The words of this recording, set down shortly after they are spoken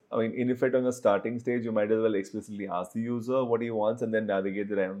I mean, in effect, on the starting stage, you might as well explicitly ask the user what he wants and then navigate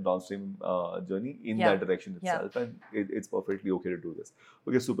the downstream journey in that direction itself. And it's perfectly okay to do this.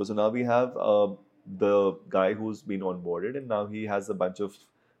 Okay, super. So now we have the guy who's been onboarded, and now he has a bunch of,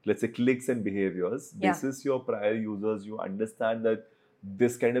 let's say, clicks and behaviors. This is your prior users. You understand that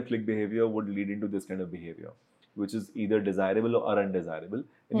this kind of click behavior would lead into this kind of behavior, which is either desirable or undesirable,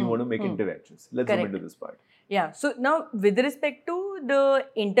 and you want to make interventions. Let's zoom into this part. Yeah. So now, with respect to the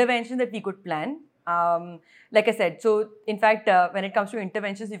intervention that we could plan, like I said, so in fact, when it comes to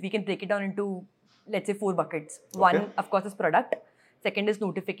interventions, if we can break it down into, let's say, 4 buckets. One, of course, is product. Second is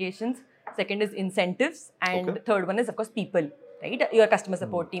notifications. Second is incentives. And third one is, of course, people, right? Your customer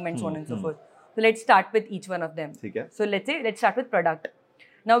support team and so on and so forth. So let's start with each one of them. Okay. So let's start with product.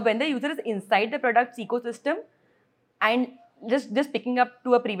 Now, when the user is inside the product's ecosystem, and just picking up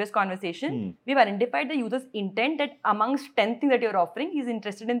to a previous conversation, we've identified the user's intent that amongst 10 things that you're offering, he's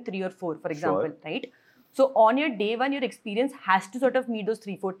interested in 3 or 4, for example, right? So on your day one, your experience has to sort of meet those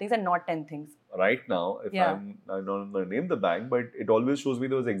 3-4 things and not 10 things. Right now, if I'm not going to name the bank, but it always shows me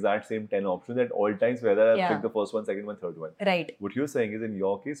those exact same 10 options at all times, whether I pick the first one, second one, third one. Right. What you're saying is, in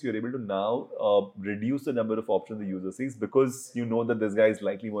your case, you're able to now reduce the number of options the user sees because you know that this guy is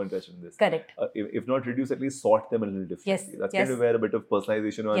likely more interested in this. Correct. If not reduce, at least sort them a little differently. Yes. That's kind of where a bit of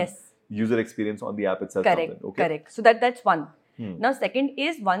personalization or user experience on the app itself comes in. Okay? Correct. So that's one. Now, second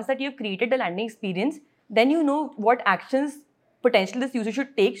is, once that you've created the landing experience, then you know what actions potentially this user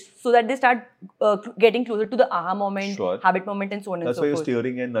should take so that they start getting closer to the aha moment, habit moment, and so on and so forth. That's where your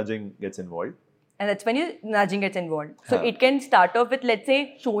steering and nudging gets involved. And that's when your nudging gets involved. So it can start off with, let's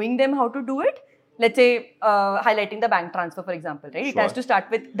say, showing them how to do it. Let's say highlighting the bank transfer, for example, right? It has to start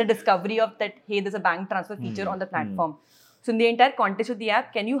with the discovery of that, hey, there's a bank transfer feature on the platform. So in the entire context of the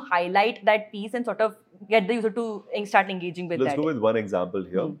app, can you highlight that piece and sort of get the user to start engaging with that? Let's go with one example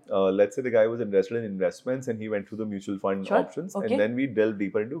here. Let's say the guy was interested in investments and he went through the mutual fund options. And then we delved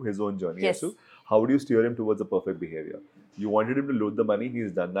deeper into his own journey as to how would you steer him towards the perfect behavior. You wanted him to load the money.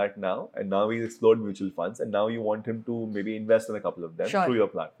 He's done that now. And now he's explored mutual funds. And now you want him to maybe invest in a couple of them through your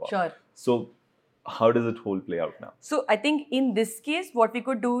platform. So how does it whole play out now? So I think in this case, what we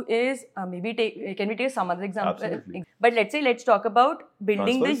could do is can we take some other example? Absolutely. But let's talk about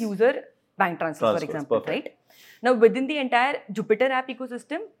building the user bank transfers, for example, right? Now, within the entire Jupyter app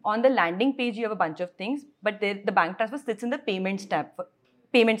ecosystem, on the landing page, you have a bunch of things, but the bank transfer sits in the payments tab.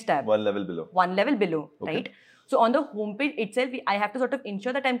 One level below. Right? So on the homepage itself, I have to sort of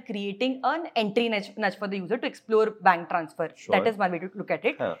ensure that I'm creating an entry nudge for the user to explore bank transfer. That is one way to look at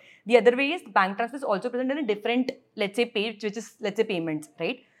it. The other way is bank transfer is also present in a different, let's say, page, which is, let's say, payments,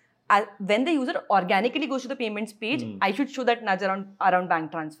 right? When the user organically goes to the payments page, I should show that nudge around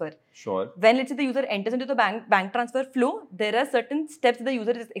bank transfer. When, let's say, the user enters into the bank transfer flow, there are certain steps that the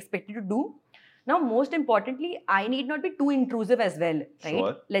user is expected to do. Now, most importantly, I need not be too intrusive as well,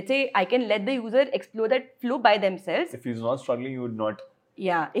 right? Let's say I can let the user explore that flow by themselves. If he's not struggling, you would not.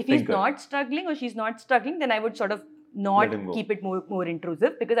 Yeah, if he's not struggling or she's not struggling, then I would sort of not keep it more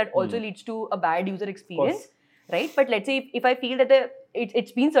intrusive, because that also leads to a bad user experience, right? But let's say if I feel that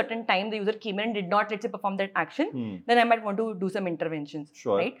it's been certain time, the user came in and did not, let's say, perform that action, then I might want to do some interventions,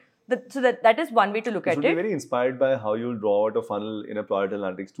 right? So that is one way to look at it. It should be very inspired by how you'll draw out a funnel in a product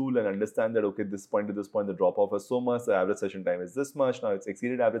analytics tool and understand that, okay, this point to this point, the drop-off is so much, the average session time is this much, now it's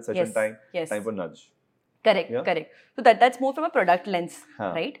exceeded average session time, time for nudge. Correct. So that's more from a product lens,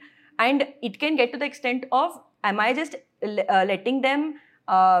 right? And it can get to the extent of, am I just letting them,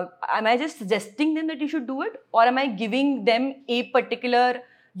 am I just suggesting them that you should do it? Or am I giving them a particular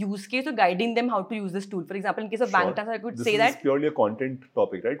use case or guiding them how to use this tool? For example, in case of bank transfer, I could say that. This is purely a content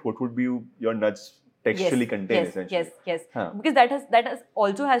topic, right? What would be your nudge textually contain essentially? Yes. Because that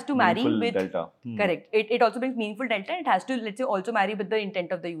also has to marry with delta. Correct. It also brings meaningful delta. It has to, let's say, also marry with the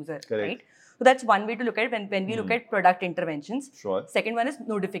intent of the user, right? So that's one way to look at it when we look at product interventions. Second one is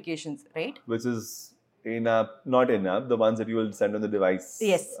notifications, right? Which is in-app, not in-app, the ones that you will send on the device.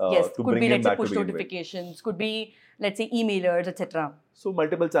 Yes. Could be, let's say, push notifications, could be, let's say, emailers, etc. So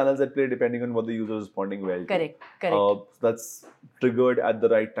multiple channels at play depending on what the user is responding well to. Correct. That's triggered at the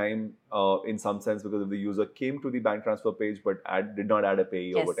right time in some sense, because if the user came to the bank transfer page but did not add a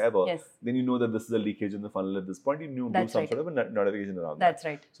pay or whatever, then you know that this is a leakage in the funnel at this point. You need to do some sort of a notification around that. That's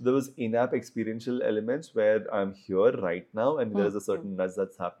right. So there was in-app experiential elements where I'm here right now and there's a certain nudge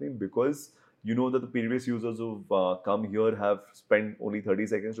that's happening because you know that the previous users who've come here have spent only 30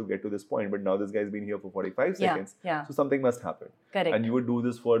 seconds to get to this point, but now this guy's been here for 45 seconds. So something must happen. And you would do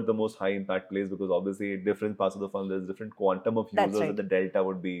this for the most high impact plays because obviously different parts of the funnel, there's different quantum of users and the delta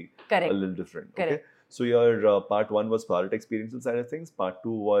would be a little different. Okay? So your part 1 was product experiential side of things. Part 2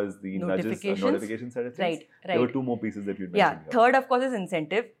 was the nudges, notification side of things. Right. There were 2 more pieces that you mentioned here. Third, of course, is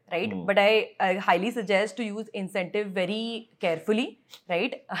incentive, right? But I highly suggest to use incentive very carefully,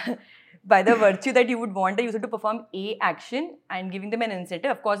 right? By the virtue that you would want a user to perform a action and giving them an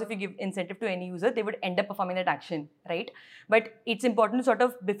incentive. Of course, if you give incentive to any user, they would end up performing that action, right? But it's important to sort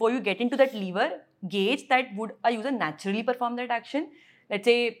of, before you get into that lever, gauge that would a user naturally perform that action. Let's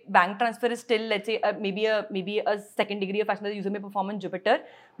say bank transfer is still, let's say maybe a second degree of action that the user may perform on Jupyter,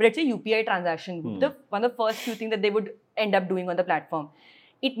 but let's say UPI transaction, one of the first few things that they would end up doing on the platform.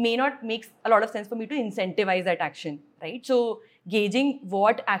 It may not make a lot of sense for me to incentivize that action, right? So gauging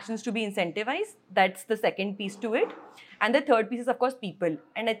what actions to be incentivized, that's the second piece to it. And the third piece is, of course, people.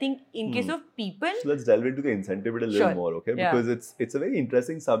 And I think in case of people... So let's delve into the incentive bit a little more, okay? Because it's a very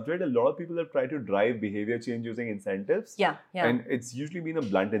interesting subject. A lot of people have tried to drive behavior change using incentives. And it's usually been a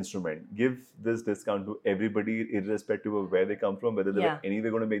blunt instrument. Give this discount to everybody, irrespective of where they come from, whether they were anyway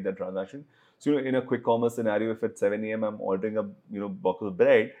going to make that transaction. So, in a quick commerce scenario, if at 7 a.m. I'm ordering a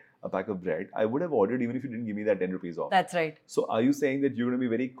pack of bread, I would have ordered even if you didn't give me that 10 rupees off. That's right. So are you saying that you're going to be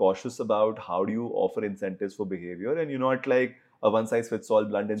very cautious about how do you offer incentives for behavior, and you're not like a one-size-fits-all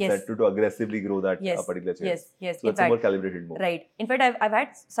blunt incentive to aggressively grow that particular chain? Yes. So it's a more calibrated move. Right. In fact, I've had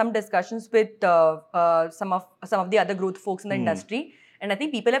some discussions with some of the other growth folks in the industry, and I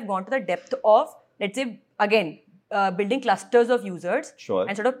think people have gone to the depth of, let's say, again, building clusters of users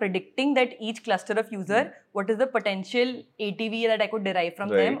and sort of predicting that each cluster of user, what is the potential ATV that I could derive from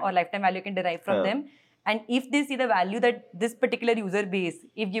them or lifetime value I can derive from them. And if they see the value that this particular user base,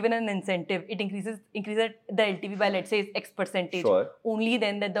 if given an incentive, it increases the LTV by, let's say, X percentage, only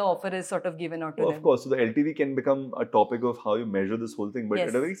then that the offer is sort of given out to them. Of course. So the LTV can become a topic of how you measure this whole thing, but at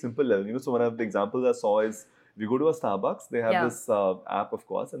a very simple level. So one of the examples I saw is, if you go to a Starbucks, they have this app, of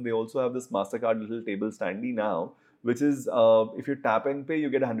course, and they also have this MasterCard little table standee now, which is if you tap and pay, you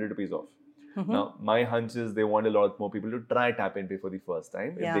get 100 rupees off. Now, my hunch is they want a lot more people to try tap and pay for the first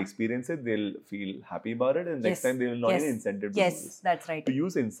time. If they experience it, they'll feel happy about it, and next time they will not get an incentive to do this. That's right. To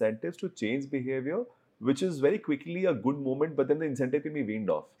use incentives to change behavior, which is very quickly a good moment, but then the incentive can be weaned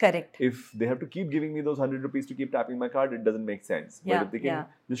off. Correct. If they have to keep giving me those 100 rupees to keep tapping my card, it doesn't make sense. But if they can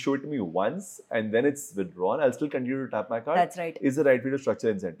just show it to me once and then it's withdrawn, I'll still continue to tap my card. That's right. Is the right way to structure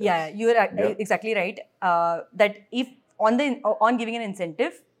incentives. Yeah, you're exactly right. That if on giving an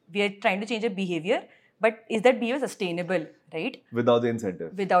incentive, we are trying to change a behavior, but is that behavior sustainable, right? Without the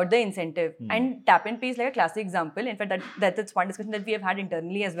incentive. Without the incentive. And tap and pay is like a classic example. In fact, that's one discussion that we have had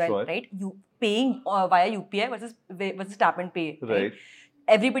internally as well, right? You paying via UPI versus tap and pay. Right?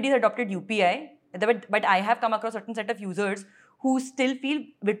 Everybody's adopted UPI, but I have come across a certain set of users who still feel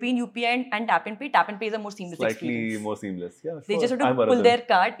between UPI and tap and pay is a more seamless experience. Slightly more seamless. Yeah, they just have to pull their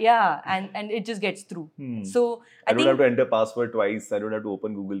card, and it just gets through. So I don't have to enter password twice. I don't have to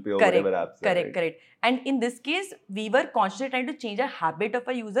open Google Pay or whatever apps. Correct. And in this case, we were consciously trying to change a habit of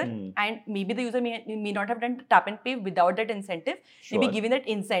a user, and maybe the user may not have done tap and pay without that incentive. Maybe giving that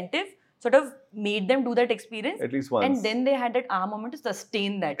incentive sort of made them do that experience. At least once. And then they had that aha moment to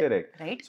sustain that. Correct. Right?